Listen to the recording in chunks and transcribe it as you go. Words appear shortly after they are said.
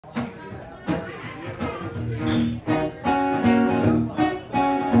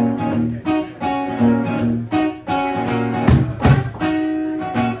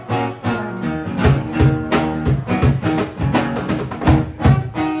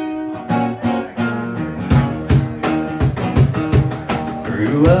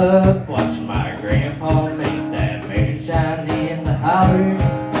Grew up watching my grandpa make that moonshine in the holler.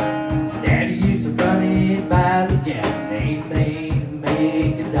 Daddy used to run it by the gallon, anything to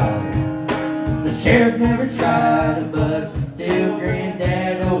make a dollar. The sheriff never tried to bust a steal.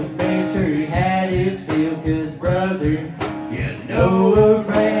 Granddad always made sure he had his fill, 'cause brother, you know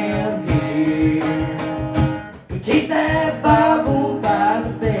around here we keep that Bible by the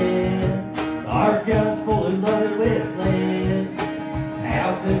bed. Our guns fully loaded with lead.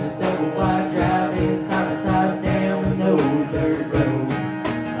 House is a double wide driving side by side down an old dirt road.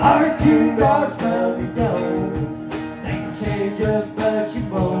 Our two dogs from your dome think you change us, but you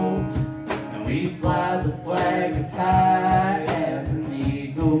won't. And we fly the flag as high as an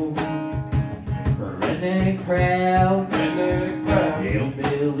eagle. For redneck crowd,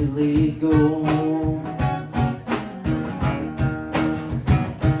 hillbilly legal.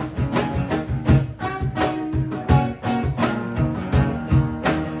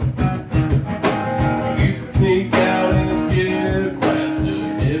 Sneak out in a skid class to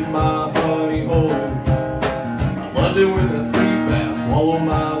hit my honey hole. I loved it when the sea bass swallowed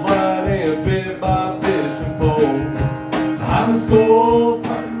my line and bit my fishing pole. Behind the school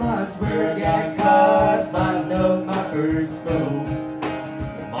parking lot's where I got caught, lighting up my first smoke.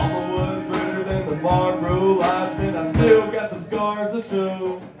 My mama was redder than the Commodore lights, and I still got the scars to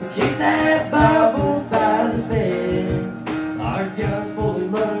show. We keep that Bible by the bed. Our guns fully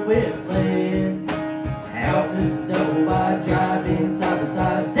loaded with lead. Houses double wide driving side by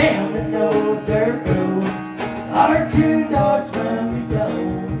side down an old dirt road. Our two dogs from your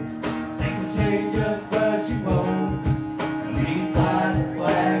dome think you change us, but you won't. And we fly the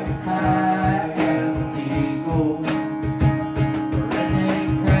flag as high as an eagle. Redneck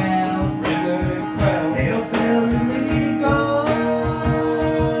crowd, hillbilly legal.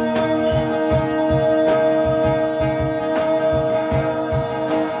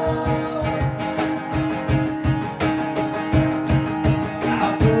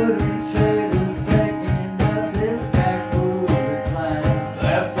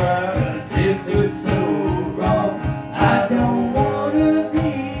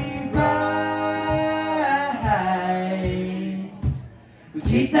 We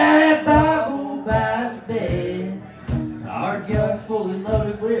keep that Bible by the bed. Our guns fully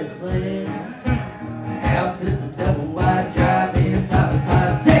loaded with lead. The house is a double wide driving side by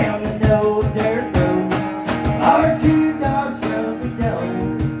side down an old dirt road. Our two dogs from the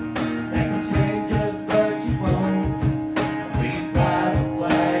dome think you change us, but you won't. We fly the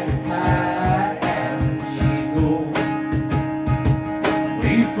flag as high as an eagle.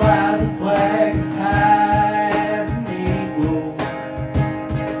 We fly the flag as high as an eagle.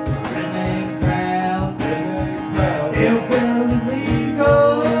 Hillbilly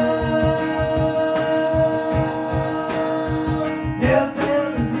legal.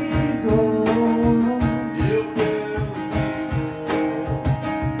 Hillbilly legal.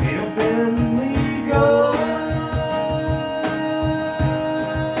 Hillbilly legal.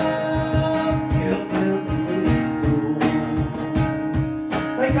 Hillbilly legal.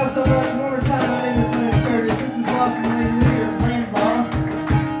 Thank y'all so much. One more time, my name is Curtis. This is Lawson here at LAN LAW.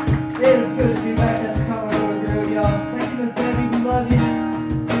 It is good to be back at the Commodore Grill, y'all. Thank you, Miss Debbie. We love you.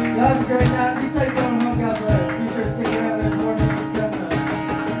 Y'all have a great night.